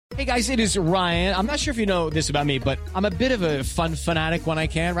Hey, guys, it is Ryan. I'm not sure if you know this about me, but I'm a bit of a fun fanatic when I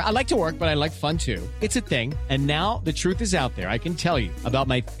can. I like to work, but I like fun, too. It's a thing. And now the truth is out there. I can tell you about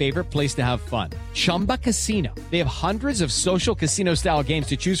my favorite place to have fun. Chumba Casino. They have hundreds of social casino-style games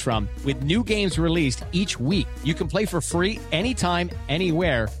to choose from with new games released each week. You can play for free anytime,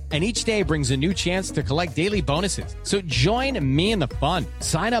 anywhere, and each day brings a new chance to collect daily bonuses. So join me in the fun.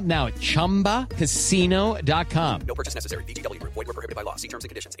 Sign up now at ChumbaCasino.com. No purchase necessary. VGW Group. Void where prohibited by law. See terms and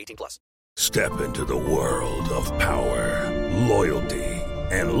conditions. 18+. Step into the world of power, loyalty,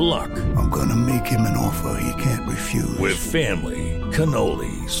 and luck. I'm gonna make him an offer he can't refuse. With family,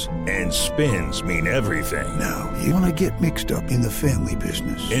 cannolis, and spins mean everything. Now, you wanna get mixed up in the family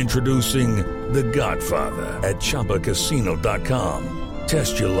business. Introducing The Godfather at ChumbaCasino.com.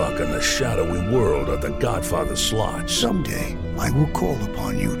 Test your luck in the shadowy world of The Godfather slot. Someday, I will call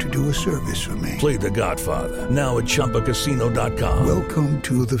upon you to do a service for me. Play The Godfather now at ChumbaCasino.com. Welcome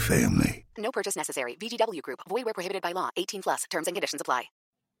to the family. No purchase necessary. VGW Group. Void where prohibited by law. 18+. Terms and conditions apply.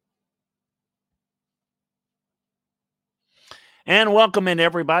 And welcome in,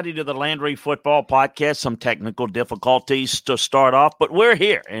 everybody, to the Landry Football Podcast. Some technical difficulties to start off, but we're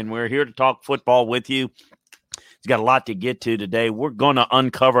here, and we're here to talk football with you. He's got a lot to get to today. We're going to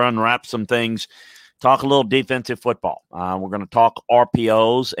unwrap some things, talk a little defensive football. We're going to talk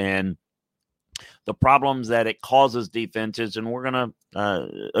RPOs and the problems that it causes defenses, and we're going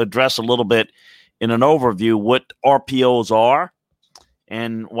to address a little bit in an overview what RPOs are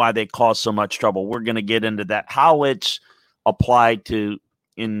and why they cause so much trouble. We're going to get into that, how it's applied to,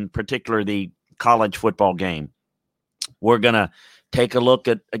 in particular, the college football game. We're going to take a look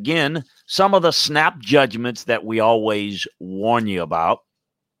at, again, some of the snap judgments that we always warn you about,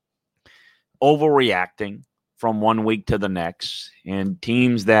 overreacting from one week to the next, and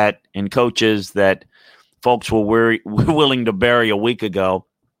teams that and coaches that folks were willing to bury a week ago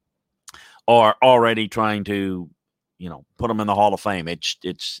are already trying to, put them in the Hall of Fame.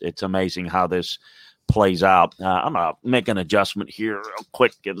 It's amazing how this plays out. I'm going to make an adjustment here real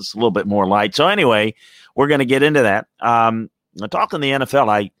quick, get us a little bit more light. So anyway, we're going to get into that. Talking the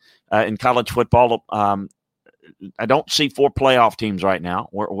NFL, in college football, I don't see 4 playoff teams right now.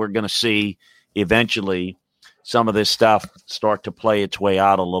 We're going to see eventually some of this stuff start to play its way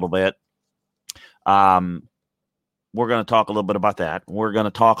out a little bit. We're going to talk a little bit about that. We're going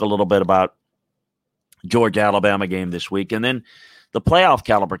to talk a little bit about Georgia-Alabama game this week. And then the playoff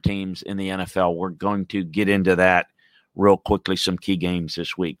caliber teams in the NFL, we're going to get into that real quickly, some key games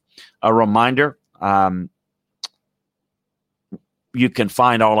this week. A reminder, you can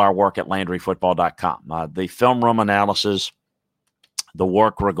find all our work at LandryFootball.com. The film room analysis, the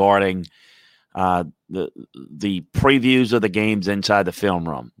work regarding the previews of the games inside the film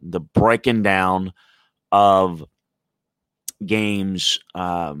room, the breaking down of games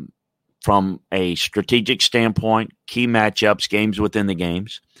from a strategic standpoint, key matchups, games within the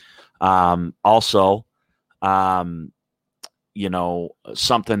games. Also, something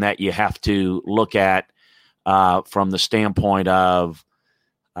that you have to look at from the standpoint of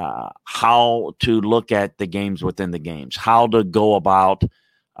how to look at the games within the games, how to go about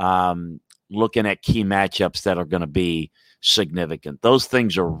looking at key matchups that are going to be significant. Those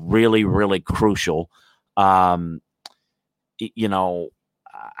things are really, really crucial. How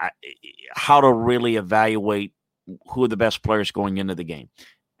to really evaluate who are the best players going into the game.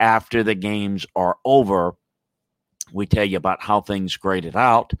 After the games are over, we tell you about how things graded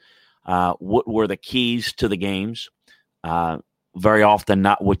out, what were the keys to the games, very often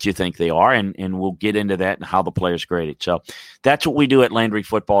not what you think they are, and we'll get into that and how the players graded. So that's what we do at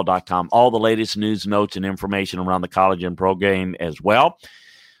LandryFootball.com. All the latest news, notes, and information around the college and pro game as well.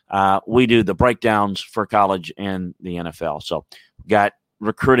 We do the breakdowns for college and the NFL. So we've got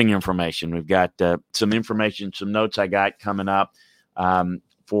recruiting information. We've got some information, some notes I got coming up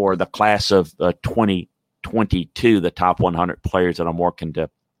for the class of 2022, the top 100 players that I'm working to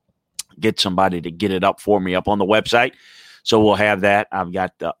get somebody to get it up for me up on the website. So we'll have that. I've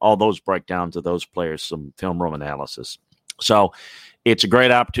got all those breakdowns of those players, some film room analysis. So it's a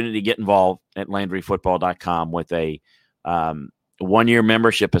great opportunity to get involved at LandryFootball.com with a 1-year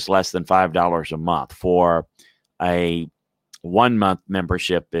membership is less than $5 a month. For a 1-month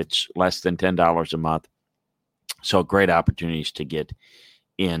membership, it's less than $10 a month. So great opportunities to get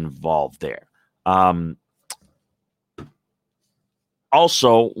involved there.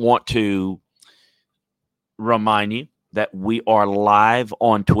 Also want to remind you that we are live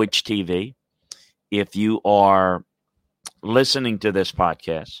on Twitch TV. If you are listening to this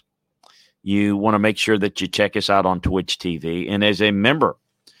podcast, you want to make sure that you check us out on Twitch TV. And as a member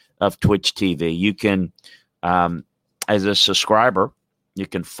of Twitch TV, you can, as a subscriber, you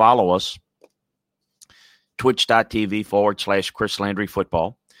can follow us, twitch.tv/Chris Landry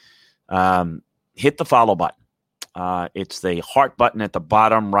Football. Hit the follow button. It's the heart button at the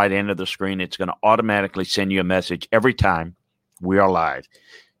bottom right end of the screen. It's going to automatically send you a message every time we are live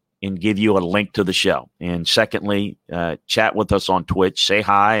and give you a link to the show. And secondly, chat with us on Twitch. Say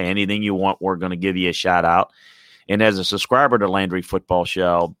hi. Anything you want, we're going to give you a shout out. And as a subscriber to Landry Football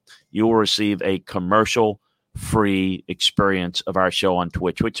Show, you will receive a commercial-free experience of our show on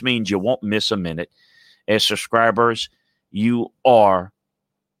Twitch, which means you won't miss a minute. As subscribers, you are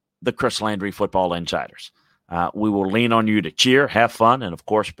the Chris Landry Football Insiders. We will lean on you to cheer, have fun, and, of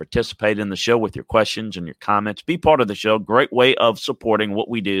course, participate in the show with your questions and your comments. Be part of the show. Great way of supporting what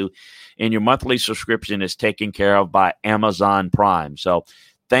we do. And your monthly subscription is taken care of by Amazon Prime. So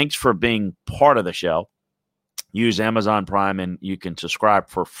thanks for being part of the show. Use Amazon Prime, and you can subscribe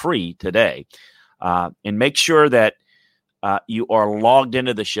for free today. And make sure that you are logged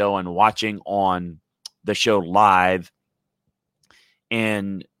into the show and watching on the show live.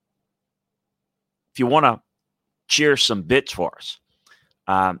 And if you want to cheer some bits for us.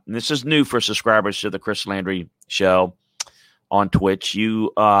 And this is new for subscribers to the Chris Landry Show on Twitch.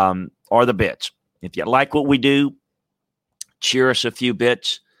 You are the bits. If you like what we do, cheer us a few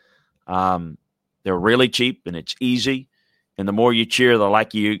bits. They're really cheap and it's easy. And the more you cheer, the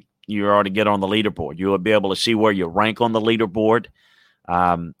like you already get on the leaderboard. You will be able to see where you rank on the leaderboard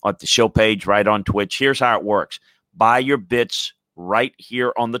at the show page right on Twitch. Here's how it works. Buy your bits right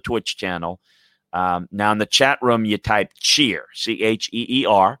here on the Twitch channel. Now, in the chat room, you type cheer,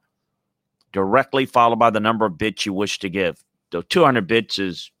 CHEER, directly followed by the number of bits you wish to give. So 200 bits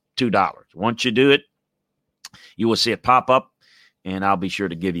is $2. Once you do it, you will see it pop up, and I'll be sure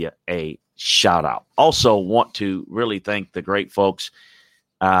to give you a shout out. Also, want to really thank the great folks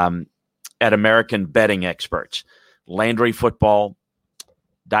at American Betting Experts,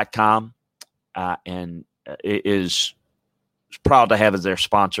 LandryFootball.com, and it is proud to have as their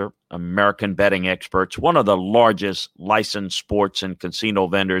sponsor, American Betting Experts, one of the largest licensed sports and casino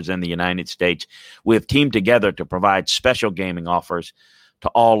vendors in the United States. We have teamed together to provide special gaming offers to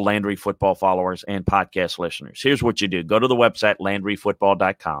all Landry Football followers and podcast listeners. Here's what you do. Go to the website,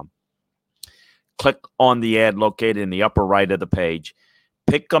 LandryFootball.com. Click on the ad located in the upper right of the page.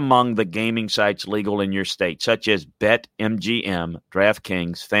 Pick among the gaming sites legal in your state, such as BetMGM,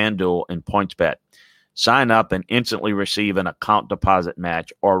 DraftKings, FanDuel, and PointsBet. Sign up and instantly receive an account deposit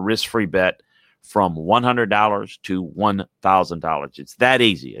match or risk-free bet from $100 to $1,000. It's that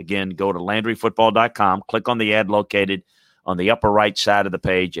easy. Again, go to LandryFootball.com, click on the ad located on the upper right side of the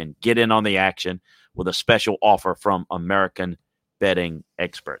page, and get in on the action with a special offer from American Betting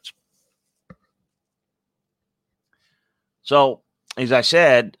Experts. So, as I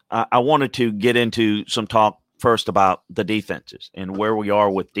said, I wanted to get into some talk first about the defenses and where we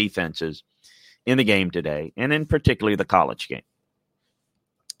are with defenses in the game today, and in particularly the college game.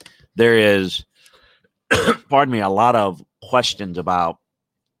 There is, pardon me, a lot of questions about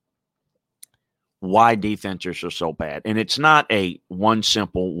why defenses are so bad. And it's not a one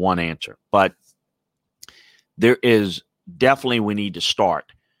simple one answer, but there is definitely, we need to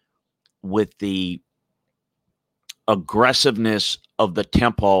start with the aggressiveness of the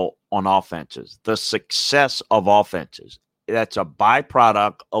tempo on offenses, the success of offenses. That's a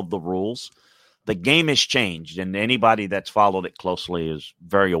byproduct of the rules. The game has changed, and anybody that's followed it closely is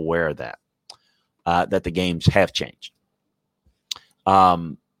very aware of that, that the games have changed.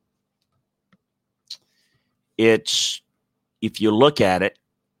 It's, if you look at it,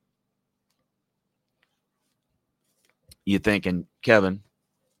 you're thinking, Kevin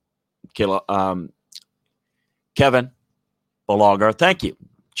Balagar, thank you.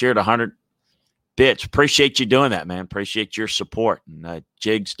 Cheered 100 bits. Appreciate you doing that, man. Appreciate your support. And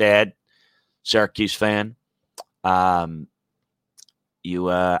Jig's dad, Syracuse fan. I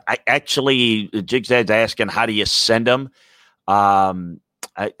actually, Jig's dad's asking, how do you send them? I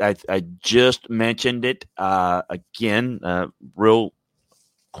just mentioned it again, real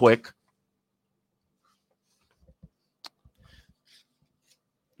quick.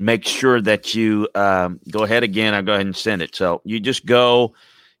 Make sure that you go ahead again. I'll go ahead and send it. So you just go,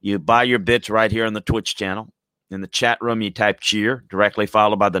 you buy your bits right here on the Twitch channel. In the chat room, you type cheer, directly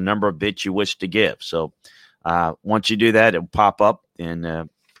followed by the number of bits you wish to give. So once you do that, it'll pop up. And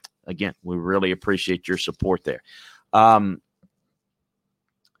again, we really appreciate your support there.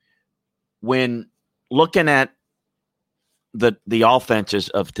 When looking at the offenses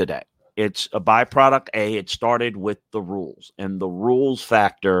of today, it's a byproduct. It started with the rules, and the rules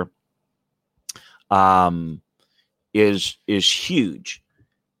factor is huge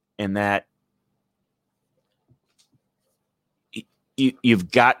in that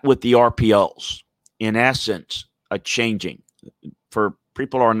you've got with the RPOs, in essence, a changing. For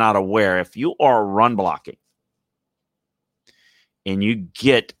people who are not aware, if you are run blocking and you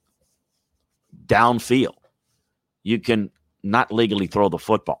get downfield, you can not legally throw the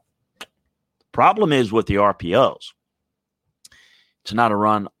football. Problem is with the RPOs, it's not a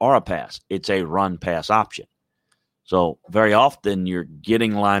run or a pass. It's a run-pass option. So very often you're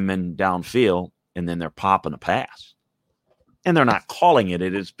getting linemen downfield and then they're popping a pass. And they're not calling it.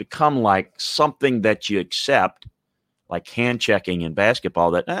 It has become like something that you accept, like hand checking in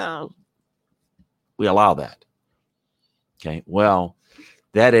basketball, that we allow that. Okay, well,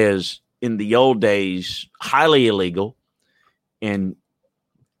 that is, in the old days, highly illegal and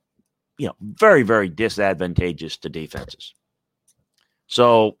very, very disadvantageous to defenses.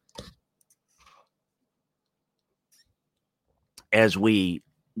 So as we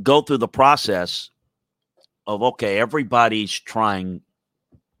go through the process of, okay, everybody's trying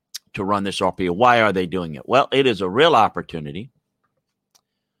to run this RPO. Why are they doing it? Well, it is a real opportunity.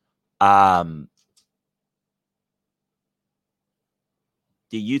 Do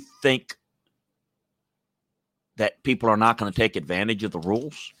you think that people are not going to take advantage of the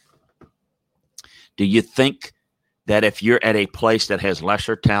rules? Do you think that if you're at a place that has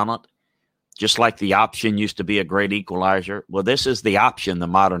lesser talent, just like the option used to be a great equalizer, well, this is the option, the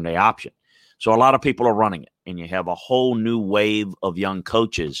modern day option. So a lot of people are running it, and you have a whole new wave of young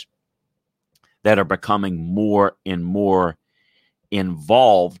coaches that are becoming more and more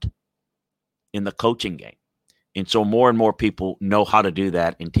involved in the coaching game. And so more and more people know how to do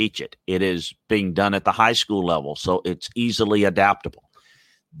that and teach it. It is being done at the high school level, so it's easily adaptable.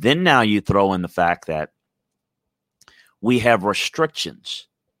 Then now you throw in the fact that we have restrictions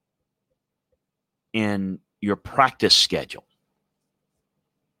in your practice schedule.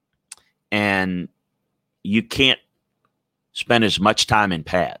 And you can't spend as much time in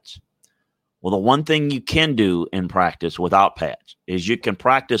pads. Well, the one thing you can do in practice without pads is you can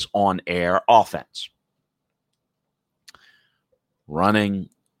practice on-air offense. Running,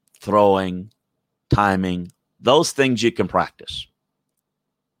 throwing, timing, those things you can practice.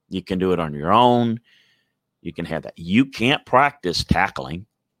 You can do it on your own. You can have that. You can't practice tackling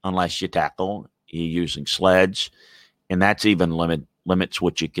unless you tackle. You're using sleds, and that's even limits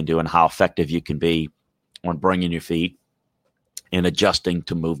what you can do and how effective you can be on bringing your feet and adjusting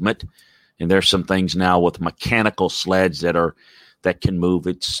to movement. And there's some things now with mechanical sleds that can move.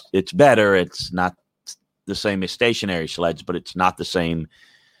 It's better. It's not the same as stationary sleds, but it's not the same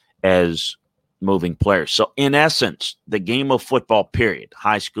as moving players. So in essence, the game of football, period,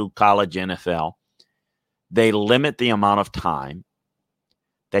 high school, college, NFL, they limit the amount of time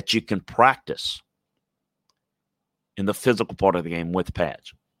that you can practice in the physical part of the game with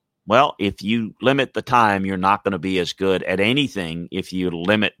pads. Well, if you limit the time, you're not going to be as good at anything if you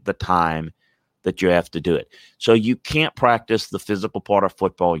limit the time that you have to do it. So you can't practice the physical part of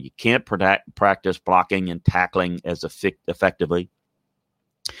football. You can't practice blocking and tackling as effectively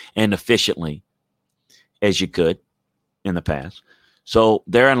and efficiently as you could in the past. So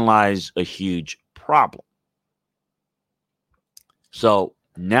therein lies a huge problem. So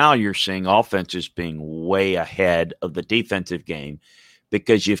now you're seeing offenses being way ahead of the defensive game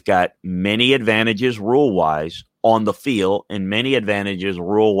because you've got many advantages rule-wise on the field and many advantages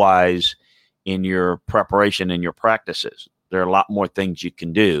rule-wise in your preparation and your practices. There are a lot more things you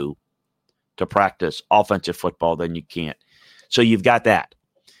can do to practice offensive football than you can't. So you've got that.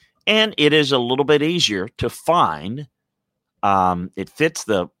 And it is a little bit easier to find. It fits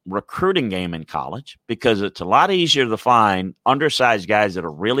the recruiting game in college because it's a lot easier to find undersized guys that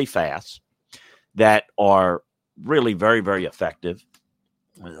are really fast, that are really very, very effective.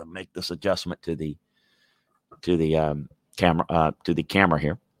 I'll make this adjustment to the camera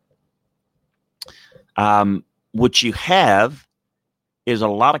here. What you have is a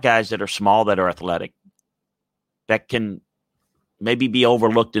lot of guys that are small, that are athletic, that can maybe be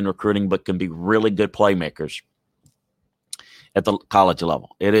overlooked in recruiting, but can be really good playmakers at the college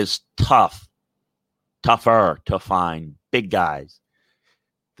level. It is tougher to find big guys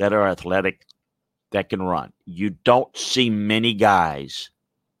that are athletic, that can run. You don't see many guys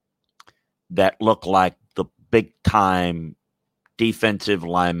that look like the big-time defensive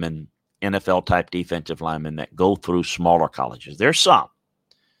linemen, NFL-type defensive linemen that go through smaller colleges. There's some.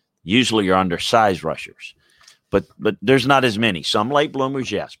 Usually you're undersized rushers. But there's not as many. Some late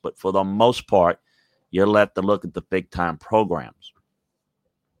bloomers, yes. But for the most part, you'll have to look at the big-time programs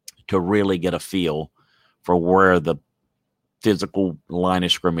to really get a feel for where the physical line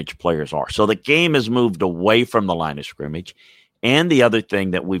of scrimmage players are. So the game has moved away from the line of scrimmage. And the other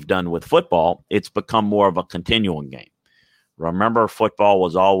thing that we've done with football, it's become more of a continuum game. Remember, football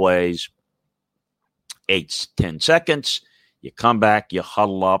was always 8-10 seconds. You come back, you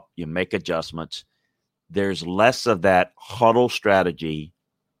huddle up, you make adjustments. There's less of that huddle strategy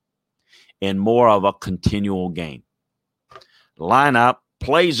and more of a continual game. Line up,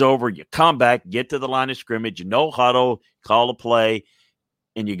 plays over, you come back, get to the line of scrimmage, no huddle, call a play,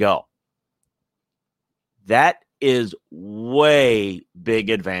 and you go. That is way big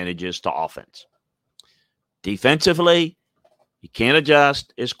advantages to offense. Defensively, you can't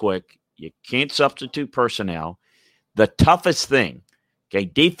adjust as quick. You can't substitute personnel. The toughest thing, okay,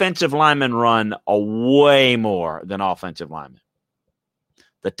 defensive linemen run way more than offensive linemen.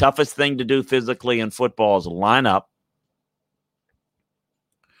 The toughest thing to do physically in football is line up,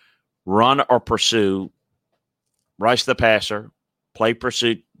 run or pursue, rush the passer, play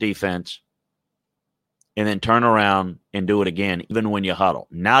pursuit defense, and then turn around and do it again, even when you huddle.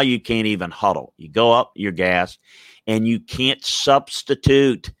 Now you can't even huddle. You go up, you're gassed, and you can't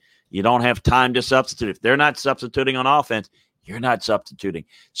substitute. You don't have time to substitute. If they're not substituting on offense, you're not substituting.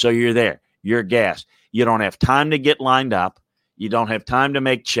 So you're there. You're gassed. You don't have time to get lined up. You don't have time to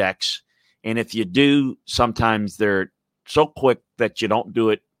make checks. And if you do, sometimes they're so quick that you don't do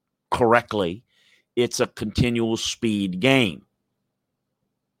it correctly. It's a continual speed game.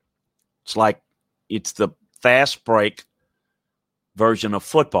 It's like it's the fast break version of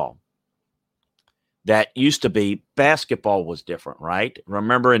football. That used to be basketball was different, right?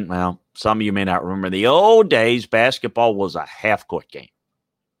 Remember, some of you may not remember the old days, basketball was a half-court game.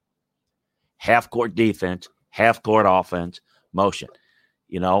 Half-court defense, half-court offense, motion.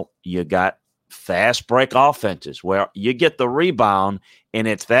 You got fast break offenses where you get the rebound and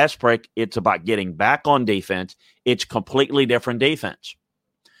it's fast break. It's about getting back on defense. It's completely different defense.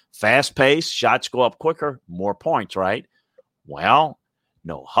 Fast pace, shots go up quicker, more points, right? Well,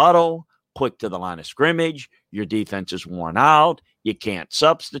 no huddle, quick to the line of scrimmage. Your defense is worn out. You can't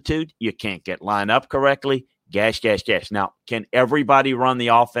substitute. You can't get lined up correctly. Gash. Now, can everybody run the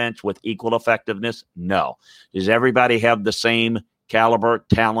offense with equal effectiveness? No. Does everybody have the same caliber,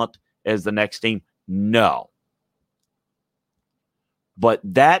 talent as the next team? No. But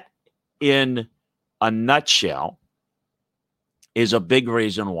that, in a nutshell, is a big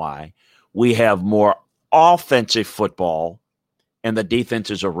reason why we have more offensive football and the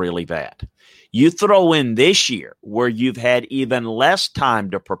defenses are really bad. You throw in this year where you've had even less time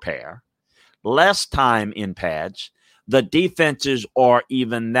to prepare, less time in pads, the defenses are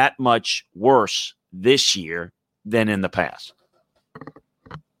even that much worse this year than in the past.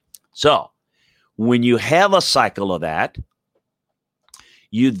 So when you have a cycle of that,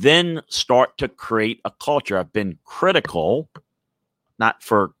 you then start to create a culture. I've been critical, not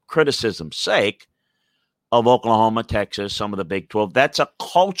for criticism's sake, of Oklahoma, Texas, some of the Big 12. That's a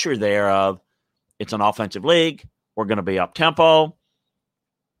culture there of it's an offensive league. We're going to be up-tempo.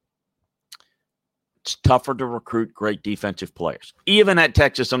 It's tougher to recruit great defensive players. Even at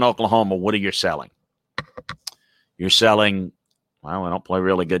Texas and Oklahoma, what are you selling? You're selling, well, I don't play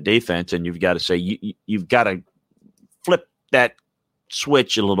really good defense, and you've got to say you've got to flip that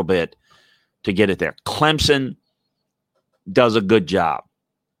switch a little bit to get it there. Clemson does a good job.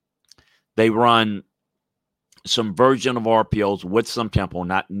 They run some version of RPOs with some tempo,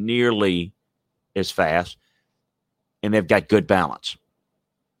 not nearly as fast, and they've got good balance.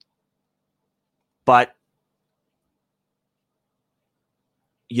 But,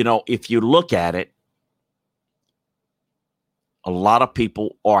 if you look at it, a lot of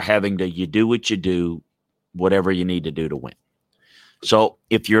people are having to, you do what you do, whatever you need to do to win. So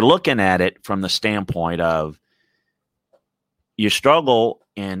if you're looking at it from the standpoint of you struggle,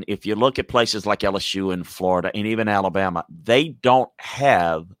 and if you look at places like LSU and Florida and even Alabama, they don't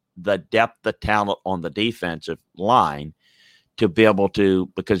have the depth of talent on the defensive line to be able to,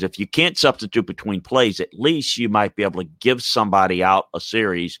 because if you can't substitute between plays, at least you might be able to give somebody out a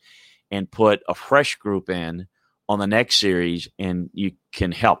series and put a fresh group in on the next series, and you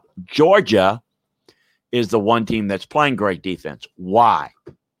can help. Georgia is the one team that's playing great defense. Why?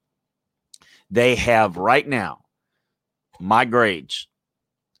 They have right now, my grades,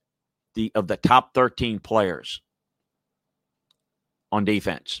 of the top 13 players on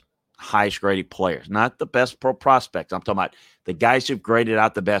defense, highest graded players, not the best pro prospects. I'm talking about the guys who've graded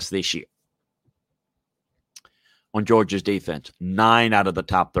out the best this year on Georgia's defense. 9 out of the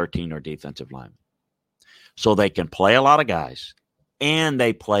top 13 are defensive linemen. So they can play a lot of guys, and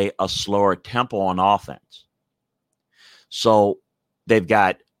they play a slower tempo on offense. So they've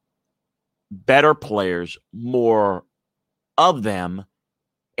got better players, more of them,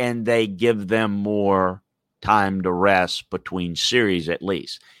 and they give them more time to rest between series at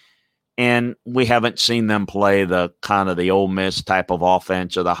least. And we haven't seen them play the kind of the Ole Miss type of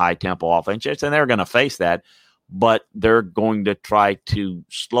offense or the high tempo offense. And they're going to face that, but they're going to try to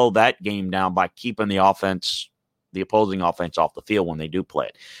slow that game down by keeping the opposing offense off the field when they do play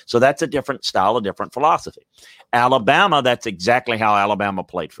it. So that's a different style, a different philosophy. Alabama, that's exactly how Alabama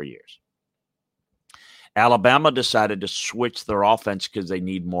played for years. Alabama decided to switch their offense because they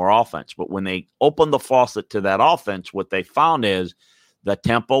need more offense. But when they opened the faucet to that offense, what they found is the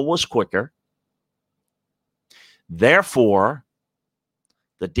tempo was quicker. Therefore,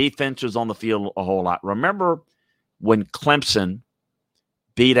 the defense was on the field a whole lot. Remember when Clemson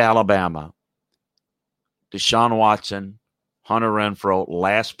beat Alabama, Deshaun Watson, Hunter Renfrow,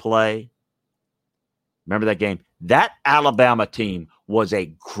 last play? Remember that game? That Alabama team was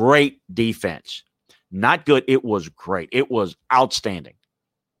a great defense. Not good. It was great. It was outstanding.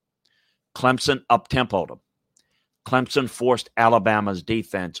 Clemson up-tempoed them. Clemson forced Alabama's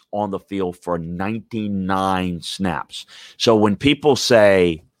defense on the field for 99 snaps. So when people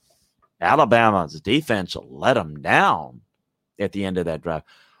say Alabama's defense let them down at the end of that drive,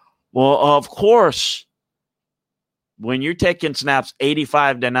 well, of course, when you're taking snaps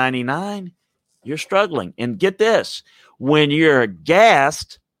 85 to 99, you're struggling. And get this, when you're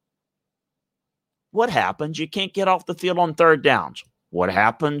gassed, what happens? You can't get off the field on third downs. What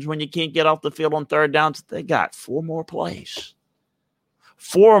happens when you can't get off the field on third downs? They got 4 more plays.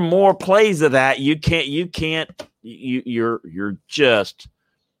 4 more plays of that. You're just,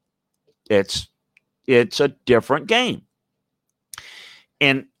 it's a different game.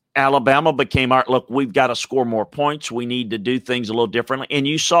 And Alabama became our, look, we've got to score more points. We need to do things a little differently. And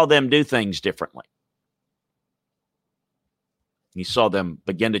you saw them do things differently. You saw them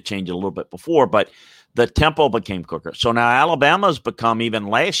begin to change a little bit before, but the tempo became quicker. So now Alabama's become, even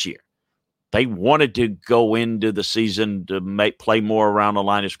last year, they wanted to go into the season to play more around the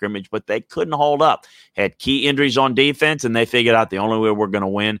line of scrimmage, but they couldn't hold up. Had key injuries on defense, and they figured out the only way we're going to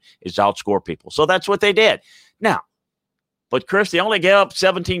win is to outscore people. So that's what they did. Now, but Chris, they only gave up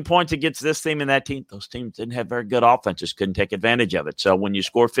 17 points against this team and that team. Those teams didn't have very good offenses, couldn't take advantage of it. So when you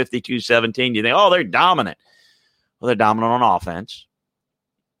score 52-17, you think, oh, they're dominant. Well, they're dominant on offense.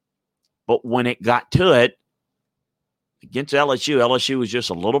 But when it got to it, against LSU was just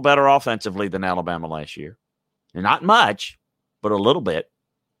a little better offensively than Alabama last year. And not much, but a little bit.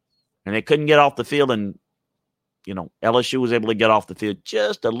 And they couldn't get off the field, and, LSU was able to get off the field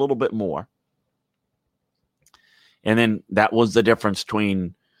just a little bit more. And then that was the difference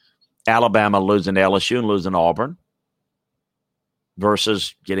between Alabama losing to LSU and losing to Auburn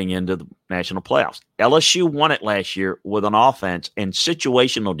versus getting into the national playoffs. LSU won it last year with an offense and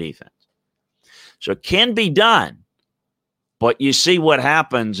situational defense. So it can be done. But you see what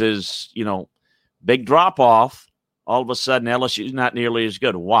happens is, big drop-off. All of a sudden, LSU is not nearly as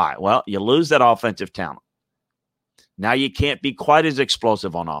good. Why? Well, you lose that offensive talent. Now you can't be quite as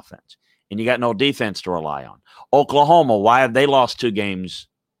explosive on offense. And you got no defense to rely on. Oklahoma, why have they lost 2 games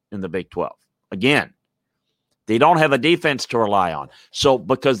in the Big 12? Again, they don't have a defense to rely on. So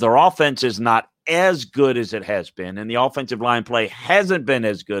because their offense is not as good as it has been, and the offensive line play hasn't been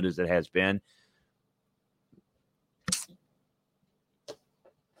as good as it has been,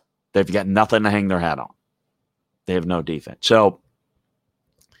 they've got nothing to hang their hat on. They have no defense. So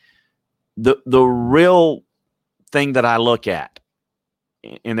the real thing that I look at,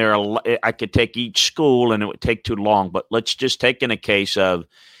 and I could take each school and it would take too long, but let's just take in a case of,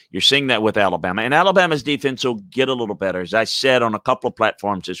 you're seeing that with Alabama. And Alabama's defense will get a little better. As I said on a couple of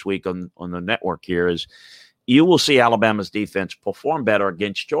platforms this week on the network here, is you will see Alabama's defense perform better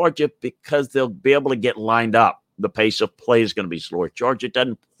against Georgia because they'll be able to get lined up. The pace of play is going to be slower. Georgia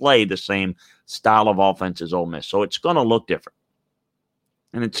doesn't play the same style of offense as Ole Miss, so it's going to look different.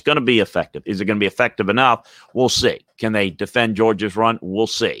 And it's going to be effective. Is it going to be effective enough? We'll see. Can they defend Georgia's run? We'll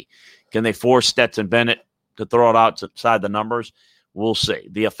see. Can they force Stetson Bennett to throw it outside the numbers? We'll see.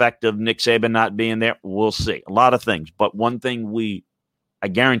 The effect of Nick Saban not being there? We'll see. A lot of things. But one thing I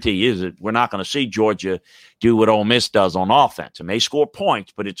guarantee you is that we're not going to see Georgia do what Ole Miss does on offense. It may score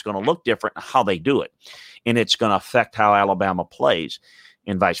points, but it's going to look different in how they do it. And it's going to affect how Alabama plays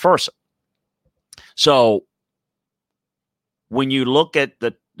and vice versa. So when you look at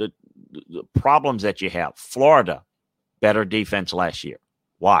the problems that you have, Florida, better defense last year.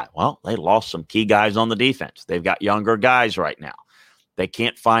 Why? Well, they lost some key guys on the defense. They've got younger guys right now. They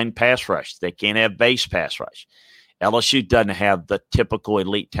can't find pass rush. They can't have base pass rush. LSU doesn't have the typical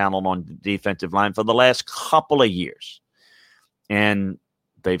elite talent on the defensive line for the last couple of years. And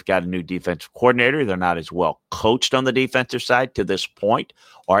they've got a new defensive coordinator. They're not as well coached on the defensive side to this point,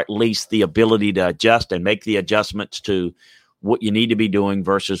 or at least the ability to adjust and make the adjustments to what you need to be doing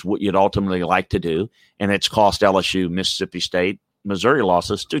versus what you'd ultimately like to do. And it's cost LSU, Mississippi State, Missouri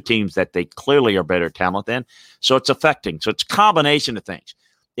losses, two teams that they clearly are better talent than. So it's affecting. So it's a combination of things.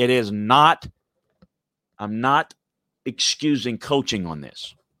 It is not, I'm not excusing coaching on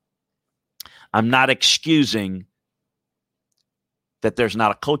this. I'm not excusing that there's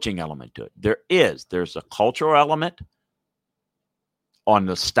not a coaching element to it. There is. There's a cultural element on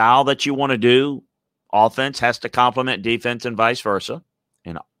the style that you want to do. Offense has to complement defense and vice versa.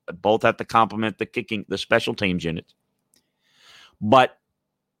 And both have to complement the kicking, the special teams units. But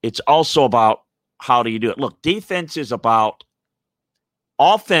it's also about how do you do it. Look, offense is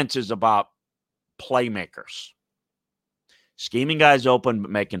about playmakers. Scheming guys open,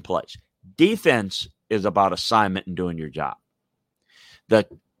 but making plays. Defense is about assignment and doing your job.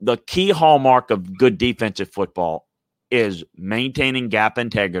 The key hallmark of good defensive football is maintaining gap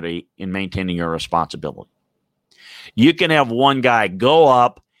integrity and maintaining your responsibility. You can have one guy go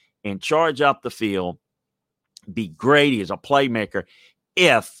up and charge up the field, be great, he's a playmaker.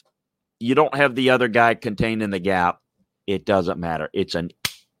 If you don't have the other guy contained in the gap, it doesn't matter. It's an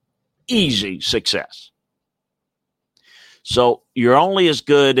easy success. So you're only as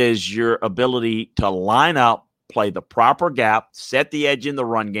good as your ability to line up, play the proper gap, set the edge in the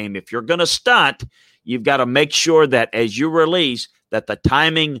run game. If you're going to stunt, you've got to make sure that as you release, that the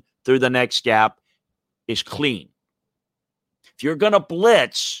timing through the next gap is clean. If you're going to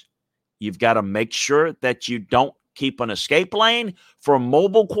blitz, you've got to make sure that you don't keep an escape lane for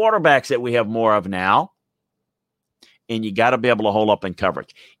mobile quarterbacks that we have more of now. And you got to be able to hold up in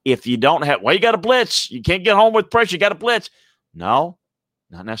coverage. If you don't have, well, you got to blitz. You can't get home with pressure. You got to blitz. No,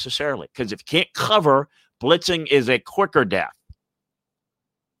 not necessarily. Because if you can't cover, blitzing is a quicker death.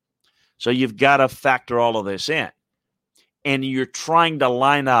 So you've got to factor all of this in. And you're trying to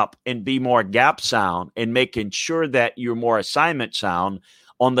line up and be more gap sound and making sure that you're more assignment sound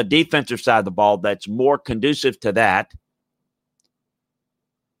on the defensive side of the ball that's more conducive to that.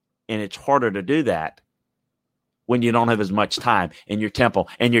 And it's harder to do that when you don't have as much time and your tempo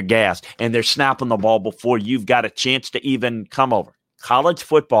and your gas and they're snapping the ball before you've got a chance to even come over. College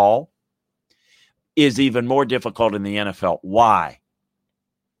football is even more difficult in the NFL. Why?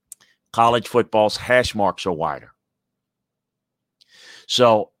 College football's hash marks are wider.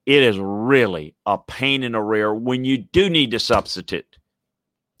 So it is really a pain in the rear when you do need to substitute.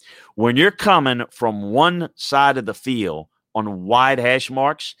 When you're coming from one side of the field on wide hash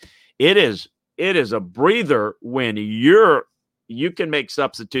marks, it is a breather when you can make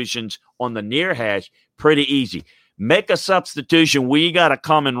substitutions on the near hash pretty easy. Make a substitution where you got to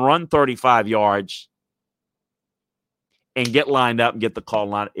come and run 35 yards and get lined up and get the call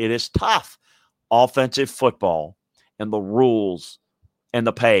line. It is tough. Offensive football and the rules and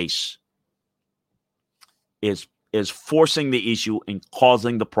the pace is forcing the issue and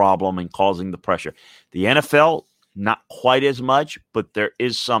causing the problem and causing the pressure. The NFL, not quite as much, but there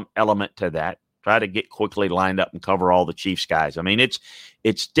is some element to that. Try to get quickly lined up and cover all the Chiefs guys. I mean,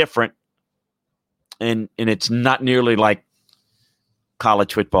 it's different, and it's not nearly like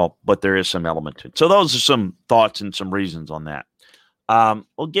college football, but there is some element to it. So those are some thoughts and some reasons on that.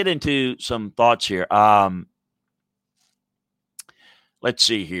 We'll get into some thoughts here. Let's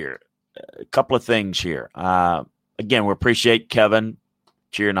see here. A couple of things here. Again, we appreciate Kevin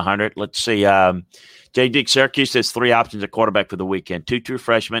cheering 100. Let's see. J.D. Syracuse has 3 options at quarterback for the weekend, 2 true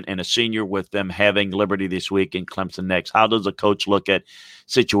freshmen and a senior, with them having Liberty this week and Clemson next. How does a coach look at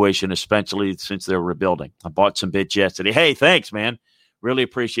situation, especially since they're rebuilding? I bought some bits yesterday. Hey, thanks, man. Really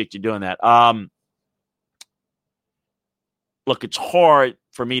appreciate you doing that. Look, it's hard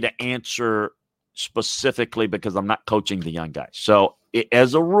for me to answer specifically because I'm not coaching the young guys. So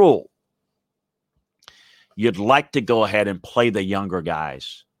as a rule, you'd like to go ahead and play the younger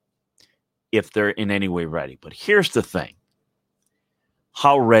guys if they're in any way ready. But here's the thing.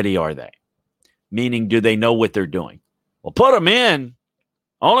 How ready are they? Meaning, do they know what they're doing? Well, put them in.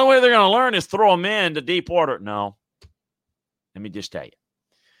 Only way they're going to learn is throw them in to deep order. No. Let me just tell you.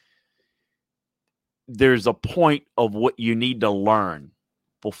 There's a point of what you need to learn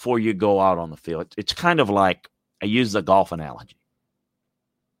before you go out on the field. It's kind of like, I use the golf analogy,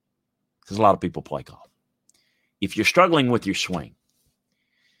 because a lot of people play golf. If you're struggling with your swing,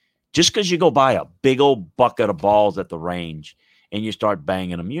 just because you go buy a big old bucket of balls at the range and you start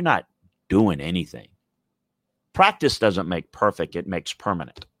banging them, you're not doing anything. Practice doesn't make perfect. It makes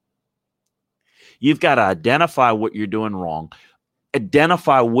permanent. You've got to identify what you're doing wrong,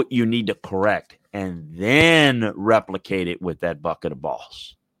 identify what you need to correct, and then replicate it with that bucket of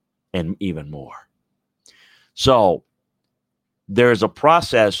balls and even more. So there's a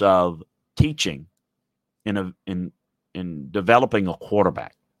process of teaching in in developing a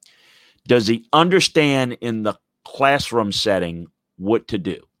quarterback, does he understand in the classroom setting what to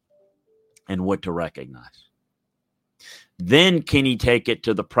do and what to recognize? Then can he take it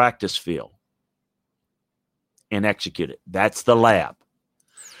to the practice field and execute it? That's the lab.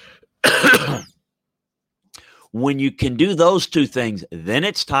 When you can do those two things, then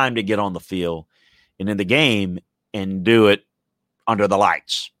it's time to get on the field and in the game and do it under the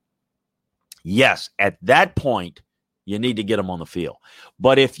lights. Yes, at that point, you need to get them on the field.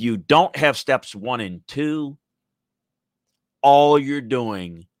 But if you don't have steps 1 and 2, all you're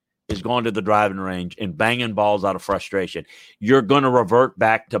doing is going to the driving range and banging balls out of frustration. You're going to revert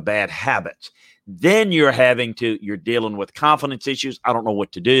back to bad habits. Then you're dealing with confidence issues. I don't know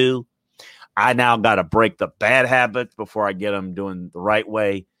what to do. I now got to break the bad habits before I get them doing the right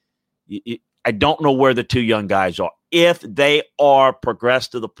way. I don't know where the two young guys are. If they are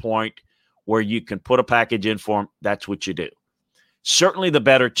progressed to the point where you can put a package in for them, that's what you do. Certainly the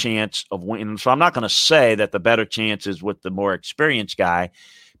better chance of winning. So I'm not going to say that the better chance is with the more experienced guy,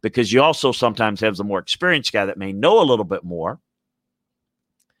 because you also sometimes have the more experienced guy that may know a little bit more,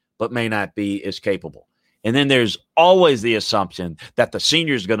 but may not be as capable. And then there's always the assumption that the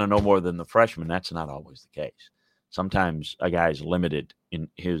senior is going to know more than the freshman. That's not always the case. Sometimes a guy is limited in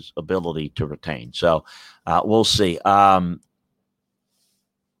his ability to retain. So we'll see.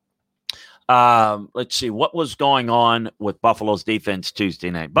 Let's see what was going on with Buffalo's defense Tuesday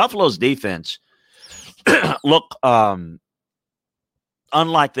night. Buffalo's defense look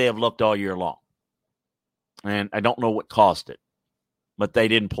unlike they have looked all year long. And I don't know what caused it, but they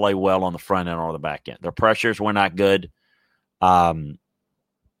didn't play well on the front end or the back end. Their pressures were not good.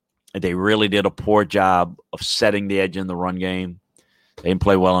 They really did a poor job of setting the edge in the run game. They didn't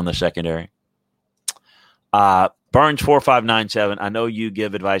play well in the secondary. Burns 4597. I know you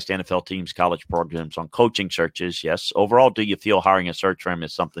give advice to NFL teams, college programs on coaching searches. Yes. Overall, do you feel hiring a search firm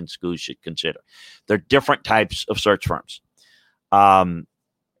is something schools should consider? There are different types of search firms. The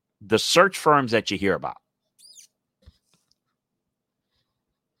search firms that you hear about,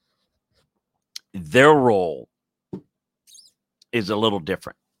 their role is a little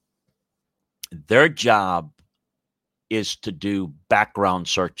different. Their job is to do background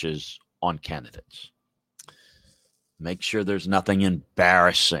searches on candidates. Make sure there's nothing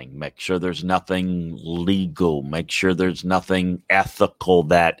embarrassing. Make sure there's nothing legal. Make sure there's nothing ethical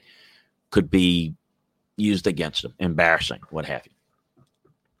that could be used against them. Embarrassing, what have you.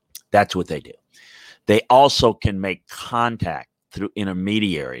 That's what they do. They also can make contact through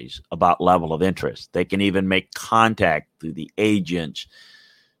intermediaries about level of interest. They can even make contact through the agents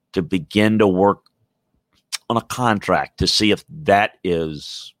to begin to work on a contract to see if that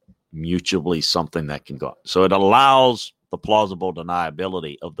is mutually something that can go. So it allows the plausible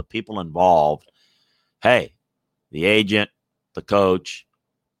deniability of the people involved. Hey, the agent, the coach,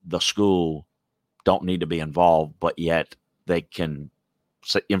 the school don't need to be involved, but yet they can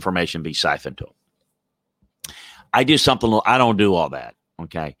information be siphoned to them. I do something, I don't do all that,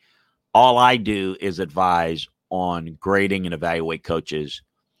 okay? All I do is advise on grading and evaluate coaches,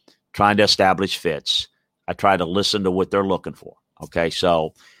 trying to establish fits. I try to listen to what they're looking for, okay?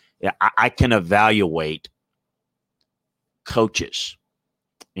 So yeah, I can evaluate coaches,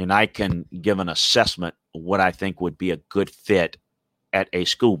 and I can give an assessment of what I think would be a good fit at a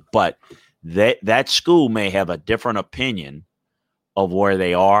school. But that school may have a different opinion of where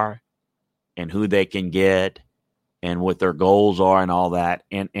they are and who they can get and what their goals are and all that.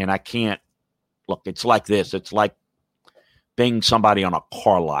 And I can't – look, it's like this. It's like being somebody on a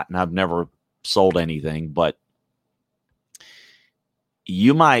car lot, and I've never sold anything, but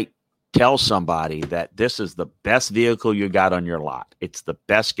you might tell somebody that this is the best vehicle you got on your lot. It's the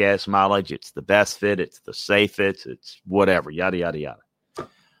best gas mileage. It's the best fit. It's the safest. It's whatever, yada, yada, yada.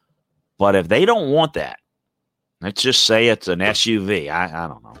 But if they don't want that, let's just say it's an SUV. I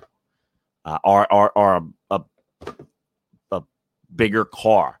don't know. Or a bigger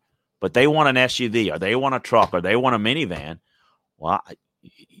car. But they want an SUV, or they want a truck, or they want a minivan. Well,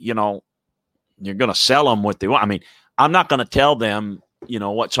 you know, you're going to sell them what they want. I mean, I'm not going to tell them, you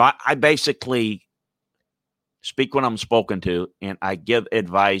know what. So I basically speak when I'm spoken to, and I give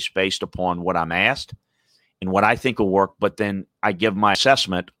advice based upon what I'm asked and what I think will work. But then I give my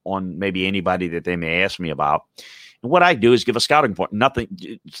assessment on maybe anybody that they may ask me about. And what I do is give a scouting report. Nothing.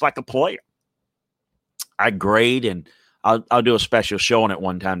 It's like a player. I grade, and I'll do a special show on it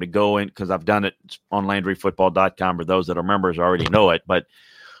one time to go in, because I've done it on LandryFootball.com, or those that are members already know it. But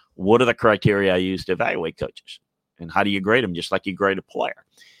what are the criteria I use to evaluate coaches? And how do you grade them? Just like you grade a player.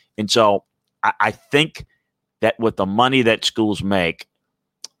 And so I think that with the money that schools make,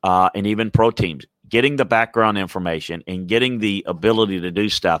 and even pro teams getting the background information and getting the ability to do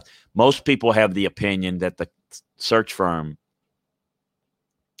stuff, most people have the opinion that the search firm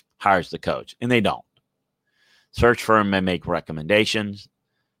hires the coach, and they don't. Search firm may make recommendations.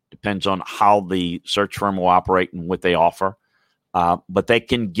 Depends on how the search firm will operate and what they offer. But they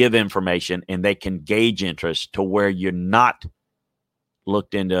can give information and they can gauge interest to where you're not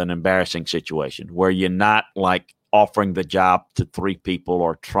looked into an embarrassing situation, where you're not like offering the job to 3 people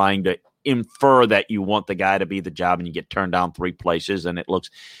or trying to infer that you want the guy to be the job and you get turned down 3 places. And it looks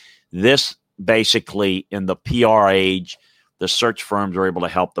this basically in the PR age, the search firms are able to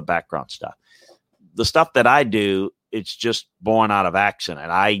help the background stuff. The stuff that I do, it's just born out of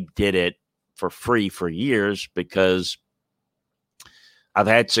accident. I did it for free for years because I've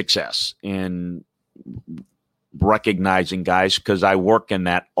had success in recognizing guys because I work in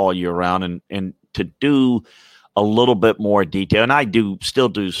that all year round and to do a little bit more detail. And I still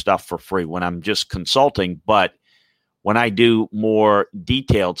do stuff for free when I'm just consulting, but when I do more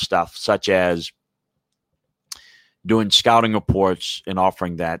detailed stuff, such as doing scouting reports and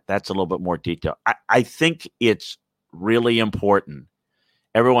offering that's a little bit more detailed. I think it's really important.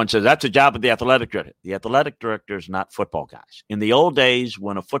 Everyone says that's a job of the athletic director. The athletic director is not football guys. In the old days,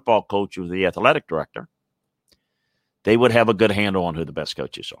 when a football coach was the athletic director, they would have a good handle on who the best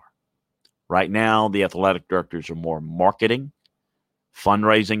coaches are. Right now, the athletic directors are more marketing,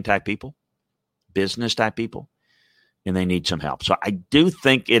 fundraising type people, business type people, and they need some help. So I do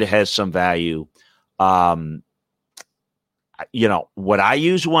think it has some value. Would I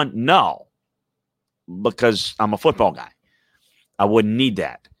use one? No, because I'm a football guy. I wouldn't need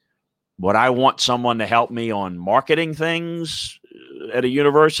that. Would I want someone to help me on marketing things at a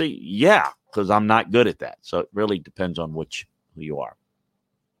university? Yeah, because I'm not good at that. So it really depends on who you are.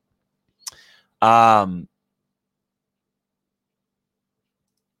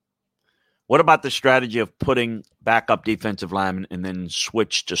 What about the strategy of putting backup defensive linemen and then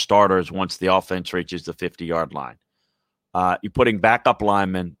switch to starters once the offense reaches the 50-yard line? You're putting backup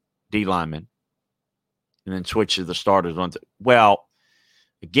linemen, D linemen, and then switch to the starters. Well,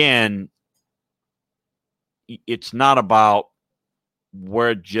 again, it's not about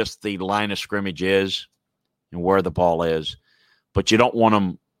where just the line of scrimmage is and where the ball is, but you don't want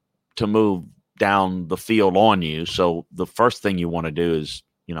them to move down the field on you. So the first thing you want to do is,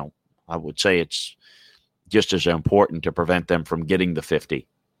 I would say it's just as important to prevent them from getting the 50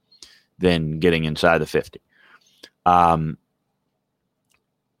 than getting inside the 50.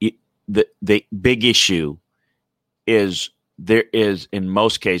 The big issue is there is, in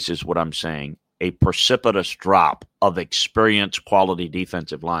most cases, what I'm saying, a precipitous drop of experienced quality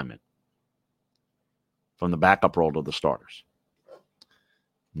defensive linemen from the backup role to the starters.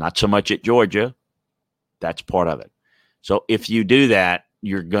 Not so much at Georgia. That's part of it. So if you do that,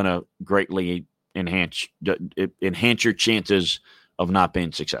 you're going to greatly enhance your chances of not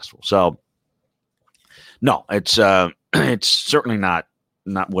being successful. So, no, it's certainly not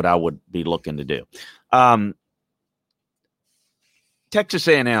what I would be looking to do. Texas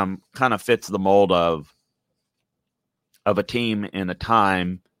A&M kind of fits the mold of a team in a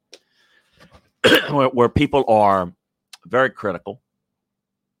time where people are very critical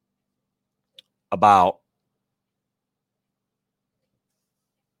about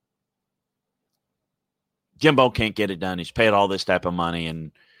Jimbo can't get it done. He's paid all this type of money,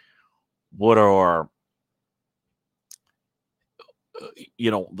 and what are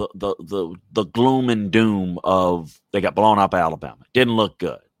the gloom and doom of they got blown up Alabama. Didn't look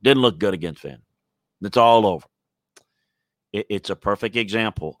good. Didn't look good against Finn. It's all over. It's a perfect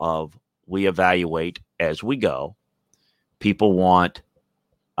example of we evaluate as we go. People want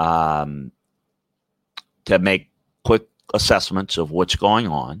to make quick assessments of what's going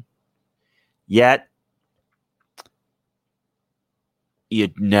on, yet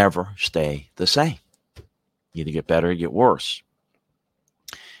you'd never stay the same. You either get better or get worse.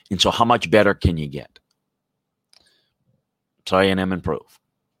 And so how much better can you get? So A&M improved.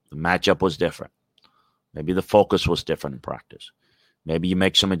 The matchup was different. Maybe the focus was different in practice. Maybe you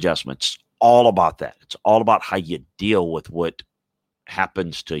make some adjustments. All about that. It's all about how you deal with what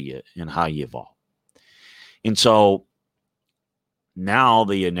happens to you and how you evolve. And so now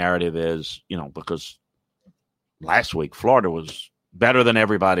the narrative is, because last week Florida was better than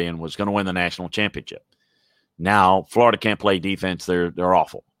everybody and was going to win the national championship. Now Florida can't play defense. They're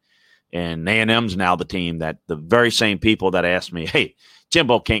awful. And A&M's now the team that the very same people that asked me, hey,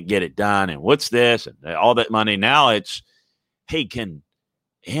 Jimbo can't get it done, and what's this, and all that money. Now it's, hey, can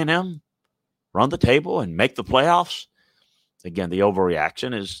A&M run the table and make the playoffs? Again, the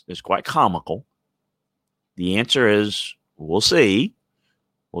overreaction is quite comical. The answer is we'll see.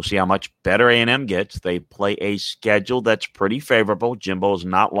 We'll see how much better A&M gets. They play a schedule that's pretty favorable. Jimbo's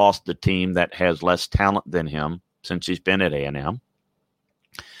not lost the team that has less talent than him since he's been at A&M.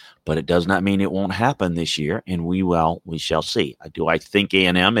 But it does not mean it won't happen this year, and we shall see. Do I think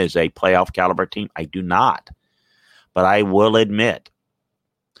A&M is a playoff caliber team? I do not. But I will admit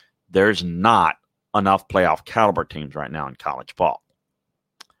there's not enough playoff caliber teams right now in college ball.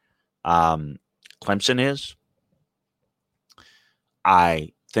 Clemson is.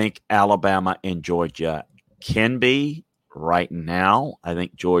 I think Alabama and Georgia can be right now. I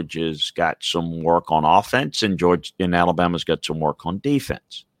think Georgia's got some work on offense, and Alabama's got some work on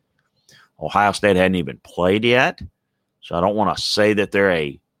defense. Ohio State hadn't even played yet, so I don't want to say that they're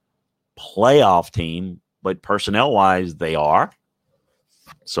a playoff team, but personnel-wise, they are.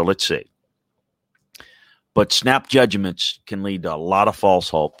 So let's see. But snap judgments can lead to a lot of false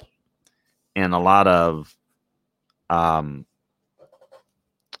hope and a lot of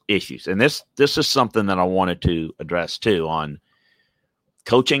issues. And this is something that I wanted to address too on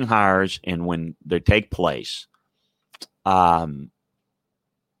coaching hires and when they take place.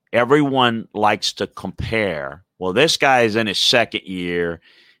 Everyone likes to compare. Well, this guy is in his second year.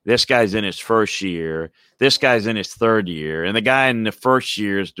 This guy's in his first year. This guy's in his third year. And the guy in the first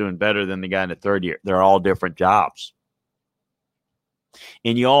year is doing better than the guy in the third year. They're all different jobs.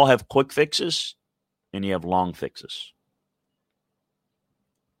 And you all have quick fixes and you have long fixes.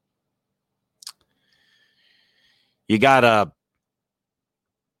 You got a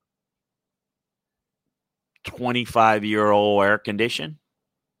 25-year-old air condition.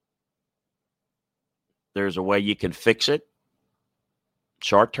 There's a way you can fix it.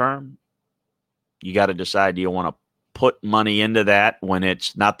 Short term, you got to decide, do you want to put money into that when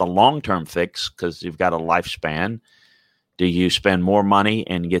it's not the long-term fix because you've got a lifespan? Do you spend more money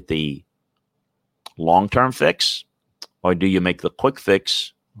and get the long-term fix? Or do you make the quick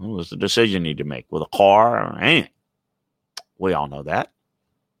fix? Well, it's a decision you need to make with a car or anything. We all know that.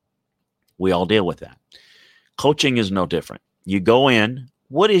 We all deal with that. Coaching is no different. You go in,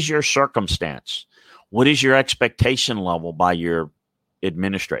 what is your circumstance? What is your expectation level by your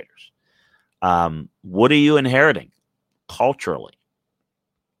administrators? What are you inheriting culturally?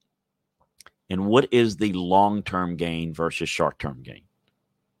 And what is the long-term gain versus short-term gain?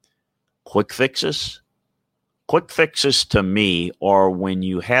 Quick fixes? Quick fixes to me are when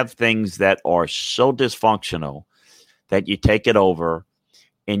you have things that are so dysfunctional that you take it over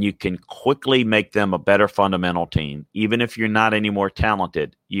and you can quickly make them a better fundamental team. Even if you're not any more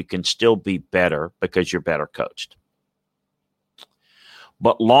talented, you can still be better because you're better coached.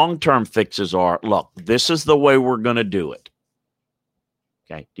 But long-term fixes are, look, this is the way we're going to do it.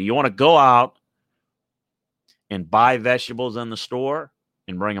 Okay. Do you want to go out and buy vegetables in the store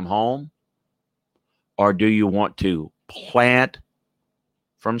and bring them home? Or do you want to plant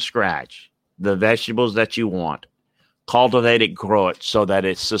from scratch the vegetables that you want, cultivate it, grow it so that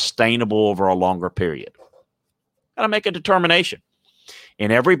it's sustainable over a longer period? Got to make a determination.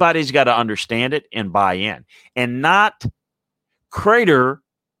 And everybody's got to understand it and buy in. And not crater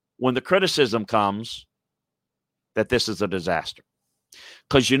when the criticism comes that this is a disaster.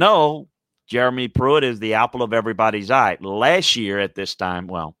 Because Jeremy Pruitt is the apple of everybody's eye. Last year at this time,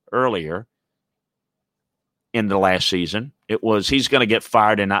 earlier in the last season, it was he's going to get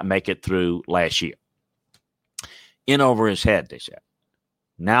fired and not make it through last year. In over his head, they said.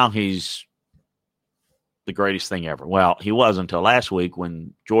 Now he's the greatest thing ever. Well, he was until last week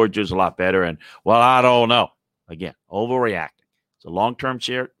when Georgia's a lot better. And, I don't know. Again, overreacting. It's a long-term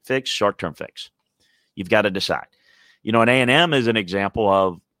fix, short-term fix. You've got to decide. And A&M is an example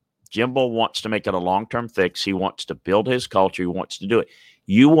of Jimbo wants to make it a long-term fix. He wants to build his culture. He wants to do it.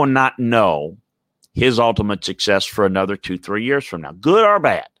 You will not know his ultimate success for another 2-3 years from now, good or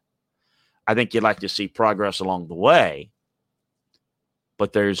bad. I think you'd like to see progress along the way,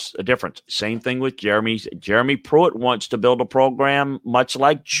 but there's a difference. Same thing with Jeremy. Jeremy Pruitt wants to build a program much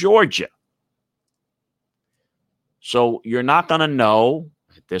like Georgia. So you're not going to know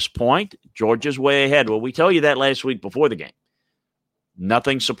at this point. Georgia's way ahead. Well, we tell you that last week before the game.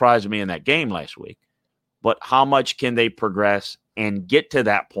 Nothing surprised me in that game last week. But how much can they progress and get to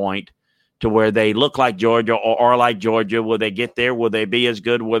that point to where they look like Georgia or are like Georgia? Will they get there? Will they be as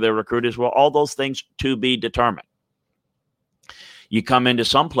good? Will their recruiters? Well, all those things to be determined. You come into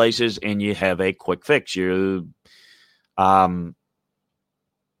some places and you have a quick fix. Sam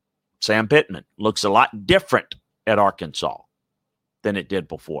Pittman looks a lot different at Arkansas than it did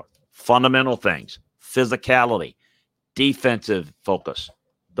before. Fundamental things, physicality, defensive focus.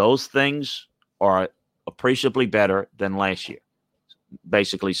 Those things are appreciably better than last year.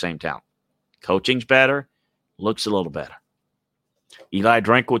 Basically same talent. Coaching's better, looks a little better. Eli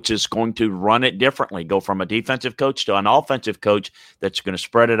Drinkwitz is going to run it differently, go from a defensive coach to an offensive coach that's going to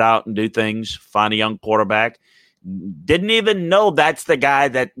spread it out and do things, find a young quarterback. Didn't even know that's the guy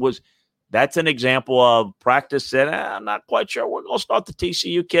that's an example of practice said, I'm not quite sure we're going to start the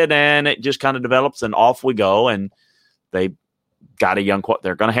TCU kid, and it just kind of develops, and off we go, and they got a young –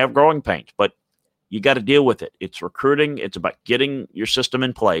 they're going to have growing pains, but you got to deal with it. It's recruiting. It's about getting your system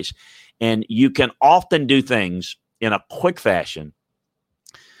in place, and you can often do things in a quick fashion.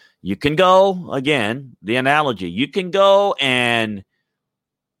 You can go, again, the analogy, you can go and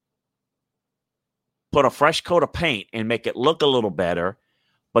put a fresh coat of paint and make it look a little better,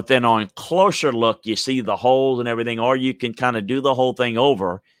 but then on closer look, you see the holes and everything, or you can kind of do the whole thing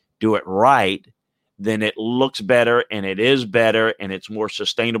over, do it right, then it looks better and it is better and it's more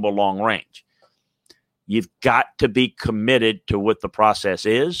sustainable long range. You've got to be committed to what the process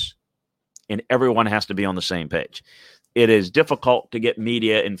is, and everyone has to be on the same page. It is difficult to get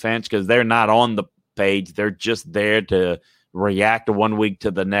media and fans because they're not on the page. They're just there to react 1 week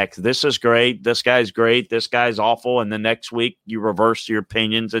to the next. This is great. This guy's great. This guy's awful. And the next week you reverse your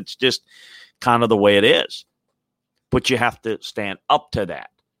opinions. It's just kind of the way it is. But you have to stand up to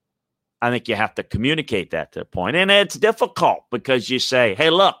that. I think you have to communicate that to the point. And it's difficult because you say, hey,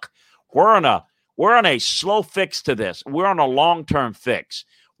 look, we're on a slow fix to this. We're on a long-term fix.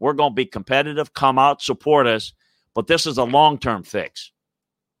 We're going to be competitive, come out, support us. But this is a long-term fix.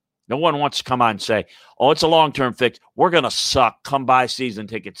 No one wants to come out and say, oh, it's a long-term fix. We're going to suck. Come buy season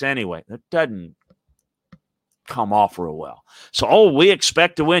tickets anyway. That doesn't come off real well. So, we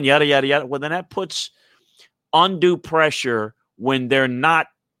expect to win, yada, yada, yada. Well, then that puts undue pressure when they're not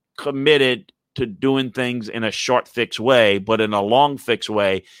committed to doing things in a short fix way, but in a long fix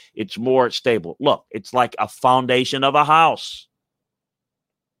way, it's more stable. Look, it's like a foundation of a house.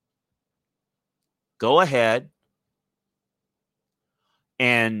 Go ahead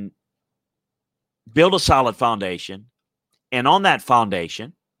and build a solid foundation. And on that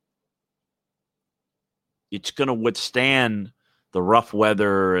foundation, it's going to withstand the rough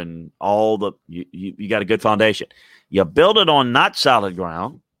weather and all the, you got a good foundation. You build it on not solid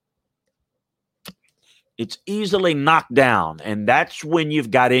ground, it's easily knocked down. And that's when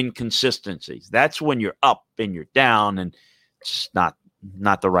you've got inconsistencies. That's when you're up and you're down, and it's not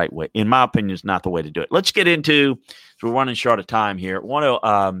the right way. In my opinion, it's not the way to do it. Let's get into, so we're running short of time here. I want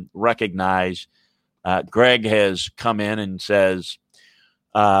to recognize Greg has come in and says,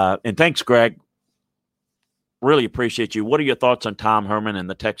 and thanks, Greg. Really appreciate you. What are your thoughts on Tom Herman and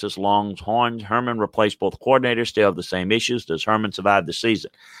the Texas Longhorns? Herman replaced both coordinators, still have the same issues. Does Herman survive the season?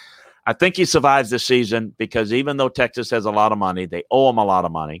 I think he survives this season because even though Texas has a lot of money, they owe him a lot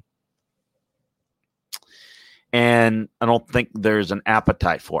of money. And I don't think there's an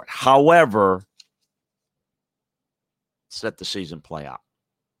appetite for it. However, let the season play out.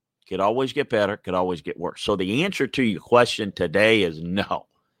 Could always get better, could always get worse. So the answer to your question today is no.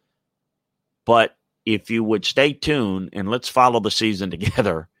 But if you would stay tuned and let's follow the season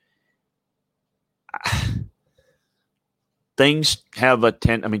together, things have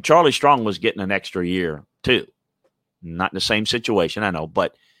Charlie Strong was getting an extra year too. Not in the same situation, I know,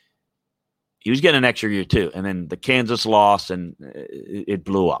 but he was getting an extra year too. And then the Kansas loss, and it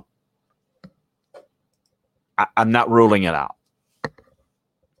blew up. I'm not ruling it out.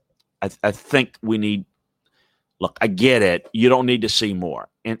 I think we need – look, I get it. You don't need to see more.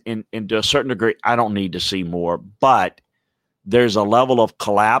 And to a certain degree, I don't need to see more. But there's a level of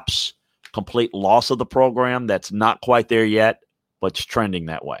collapse, complete loss of the program that's not quite there yet, but it's trending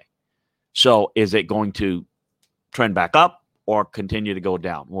that way. So is it going to trend back up or continue to go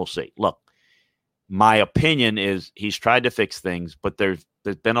down? We'll see. Look. My opinion is he's tried to fix things, but there's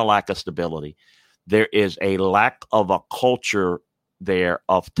been a lack of stability. There is a lack of a culture there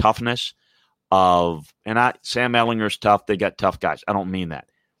of toughness, Sam Ehlinger's tough. They got tough guys. I don't mean that.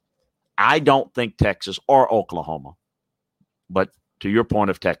 I don't think Texas or Oklahoma, but to your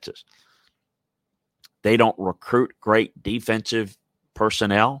point of Texas, they don't recruit great defensive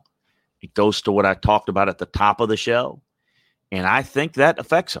personnel. It goes to what I talked about at the top of the show, and I think that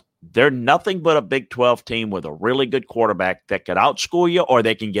affects them. They're nothing but a Big 12 team with a really good quarterback that could outscore you or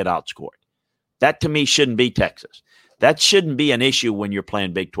they can get outscored. That, to me, shouldn't be Texas. That shouldn't be an issue when you're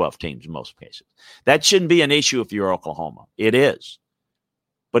playing Big 12 teams in most cases. That shouldn't be an issue if you're Oklahoma. It is.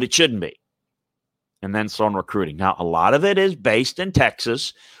 But it shouldn't be. And then it's on recruiting. Now, a lot of it is based in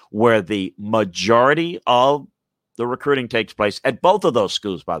Texas, where the majority of the recruiting takes place at both of those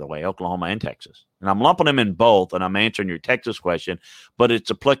schools, by the way, Oklahoma and Texas. And I'm lumping them in both, and I'm answering your Texas question, but it's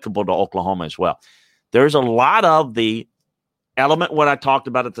applicable to Oklahoma as well. There's a lot of the element what I talked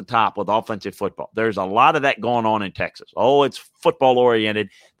about at the top with offensive football. There's a lot of that going on in Texas. Oh, it's football oriented.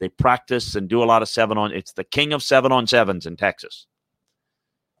 They practice and do a lot of 7-on. It's the king of 7-on-7s in Texas.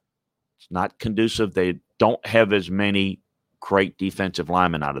 It's not conducive. They don't have as many great defensive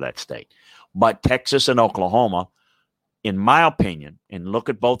linemen out of that state. But Texas and Oklahoma, in my opinion, and look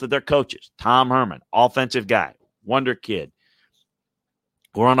at both of their coaches, Tom Herman, offensive guy, wonder kid,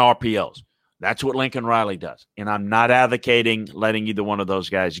 we're on RPOs. That's what Lincoln Riley does. And I'm not advocating letting either one of those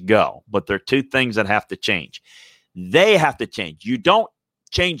guys go, but there are two things that have to change. They have to change. You don't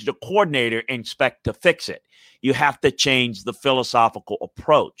change the coordinator and expect to fix it. You have to change the philosophical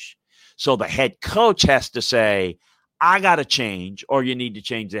approach. So the head coach has to say, I got to change, or you need to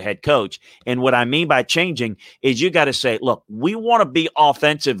change the head coach. And what I mean by changing is you got to say, look, we want to be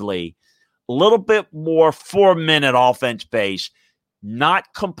offensively a little bit more 4-minute offense pace.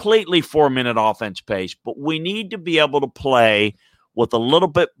 Not completely 4-minute offense pace, but we need to be able to play with a little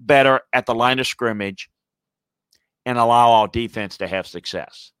bit better at the line of scrimmage and allow our defense to have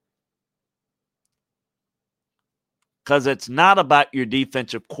success. Because it's not about your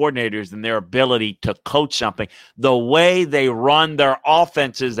defensive coordinators and their ability to coach something. The way they run their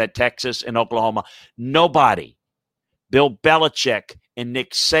offenses at Texas and Oklahoma, nobody, Bill Belichick and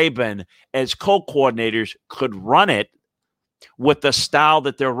Nick Saban as co-coordinators could run it with the style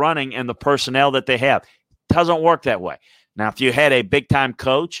that they're running and the personnel that they have. It doesn't work that way. Now, if you had a big-time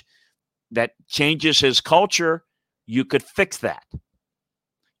coach that changes his culture, you could fix that.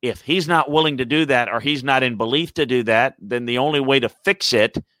 If he's not willing to do that or he's not in belief to do that, then the only way to fix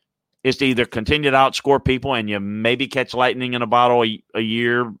it is to either continue to outscore people and you maybe catch lightning in a bottle a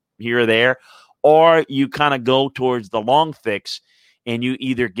year here or there, or you kind of go towards the long fix and you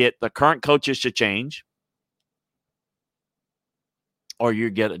either get the current coaches to change or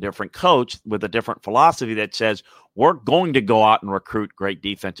you get a different coach with a different philosophy that says, we're going to go out and recruit great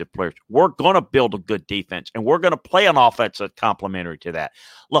defensive players. We're going to build a good defense, and we're going to play an offense that's complementary to that.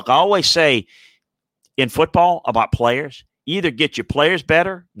 Look, I always say in football about players, either get your players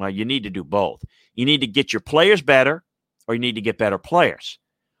better, well, you need to do both. You need to get your players better, or you need to get better players.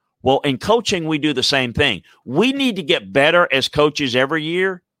 Well, in coaching, we do the same thing. We need to get better as coaches every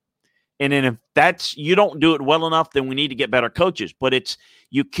year. And then if that's you don't do it well enough, then we need to get better coaches. But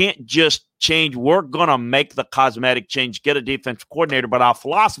you can't just change. We're going to make the cosmetic change, get a defensive coordinator, but our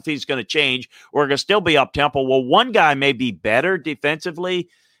philosophy is going to change. We're going to still be up-tempo. Well, one guy may be better defensively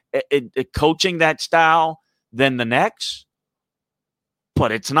at coaching that style than the next,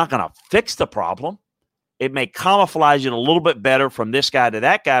 but it's not going to fix the problem. It may camouflage it a little bit better from this guy to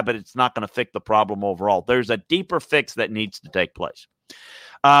that guy, but it's not going to fix the problem overall. There's a deeper fix that needs to take place.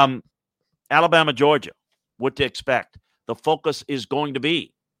 Alabama, Georgia, what to expect. The focus is going to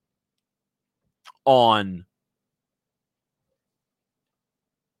be on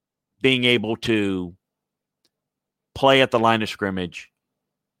being able to play at the line of scrimmage.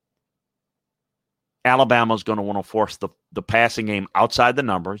 Alabama's going to want to force the passing game outside the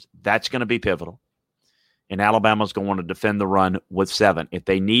numbers. That's going to be pivotal. And Alabama's going to want to defend the run with 7. If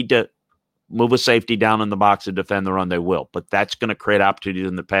they need to move a safety down in the box to defend the run, they will. But that's going to create opportunities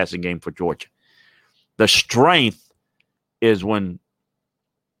in the passing game for Georgia. The strength is when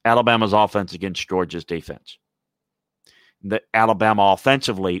Alabama's offense against Georgia's defense. The Alabama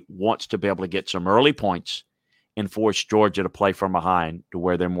offensively wants to be able to get some early points and force Georgia to play from behind to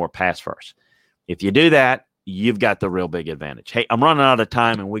where they're more pass first. If you do that, you've got the real big advantage. Hey, I'm running out of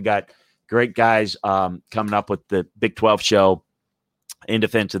time, and we got great guys coming up with the Big 12 show in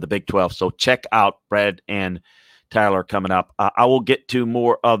defense of the Big 12. So check out Brad and Tyler coming up. I will get to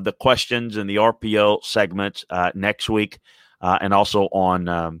more of the questions and the RPO segments next week and also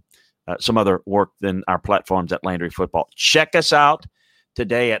on some other work than our platforms at Landry Football. Check us out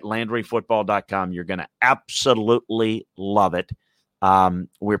today at LandryFootball.com. You're going to absolutely love it.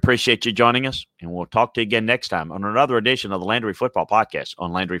 We appreciate you joining us, and we'll talk to you again next time on another edition of the Landry Football Podcast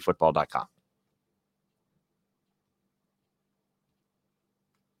on LandryFootball.com.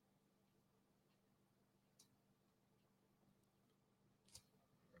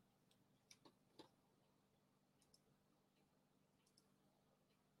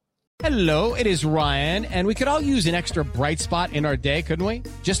 Hello, it is Ryan, and we could all use an extra bright spot in our day, couldn't we?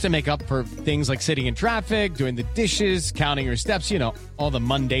 Just to make up for things like sitting in traffic, doing the dishes, counting your steps, you know, all the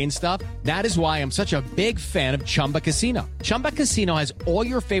mundane stuff. That is why I'm such a big fan of Chumba Casino. Chumba Casino has all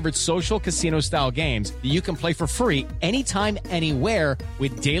your favorite social casino-style games that you can play for free anytime, anywhere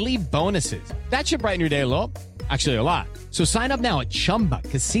with daily bonuses. That should brighten your day a little. Actually, a lot. So sign up now at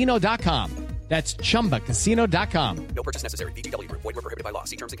ChumbaCasino.com. That's ChumbaCasino.com. No purchase necessary. VGW Group. Void where prohibited by law.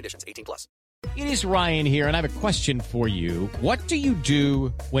 See terms and conditions. 18+. It is Ryan here, and I have a question for you. What do you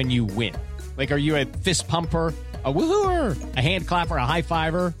do when you win? Like, are you a fist pumper, a woohooer, a hand clapper, a high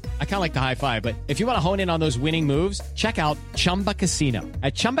fiver? I kind of like the high five, but if you want to hone in on those winning moves, check out Chumba Casino.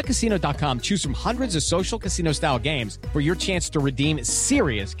 At ChumbaCasino.com, choose from hundreds of social casino-style games for your chance to redeem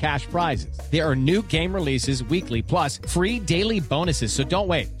serious cash prizes. There are new game releases weekly, plus free daily bonuses. So don't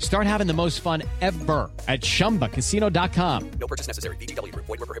wait. Start having the most fun ever at ChumbaCasino.com. No purchase necessary. VGW Group.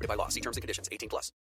 Void where prohibited by law. See terms and conditions. 18+.